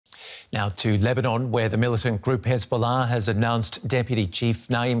Now to Lebanon, where the militant group Hezbollah has announced Deputy Chief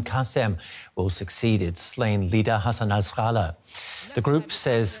Naim Kassem will succeed its slain leader Hassan Nasrallah. The group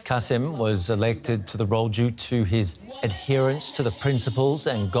says Kassem was elected to the role due to his adherence to the principles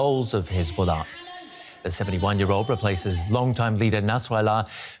and goals of Hezbollah. The 71-year-old replaces longtime leader Nasrallah,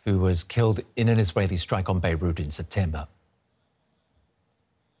 who was killed in an Israeli strike on Beirut in September.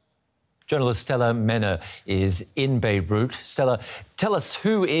 Journalist Stella Männer is in Beirut. Stella, tell us,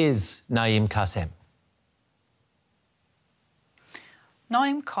 who is Naim Kassem?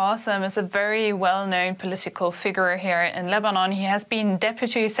 Naim Kassem is a very well-known political figure here in Lebanon. He has been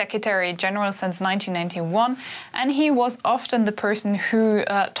Deputy Secretary General since 1991, and he was often the person who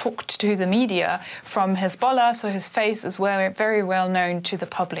talked to the media from Hezbollah, so his face is very well known to the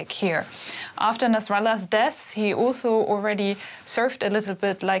public here. After Nasrallah's death, he also already served a little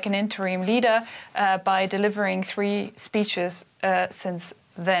bit like an interim leader by delivering 3 speeches since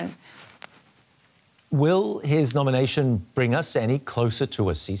then. Will his nomination bring us any closer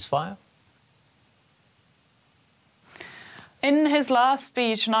to a ceasefire? In his last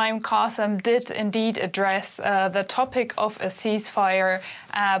speech, Naim Kassem did indeed address the topic of a ceasefire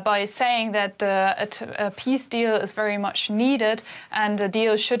by saying that a peace deal is very much needed and a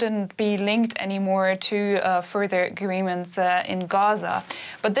deal shouldn't be linked anymore to further agreements in Gaza.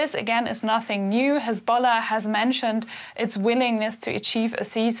 But this, again, is nothing new. Hezbollah has mentioned its willingness to achieve a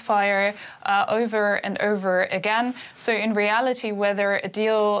ceasefire over and over again. So in reality, whether a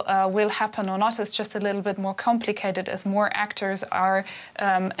deal will happen or not is just a little bit more complicated as more actors are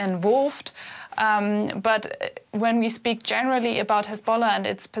involved. But when we speak generally about Hezbollah and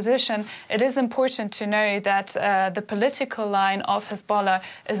its position, it is important to know that the political line of Hezbollah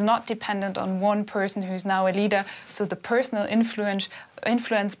is not dependent on one person who's now a leader. So the personal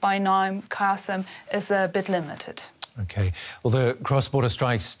influence by Naim Kassem is a bit limited. OK. Well, the cross-border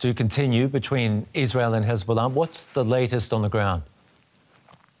strikes do continue between Israel and Hezbollah. What's the latest on the ground?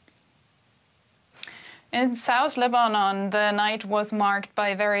 In South Lebanon, the night was marked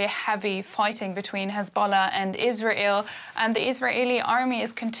by very heavy fighting between Hezbollah and Israel, and the Israeli army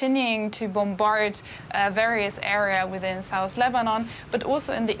is continuing to bombard various areas within South Lebanon, but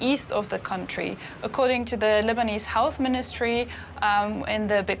also in the east of the country. According to the Lebanese Health Ministry, in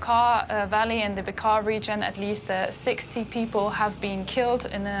the Bekaa Valley, in the Bekaa region, at least 60 people have been killed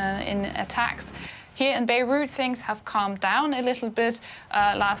in attacks. Here in Beirut, things have calmed down a little bit.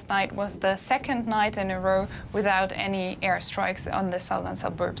 Last night was the 2nd night in a row without any airstrikes on the southern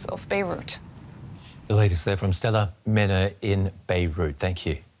suburbs of Beirut. The latest there from Stella Männer in Beirut. Thank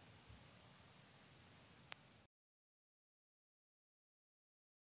you.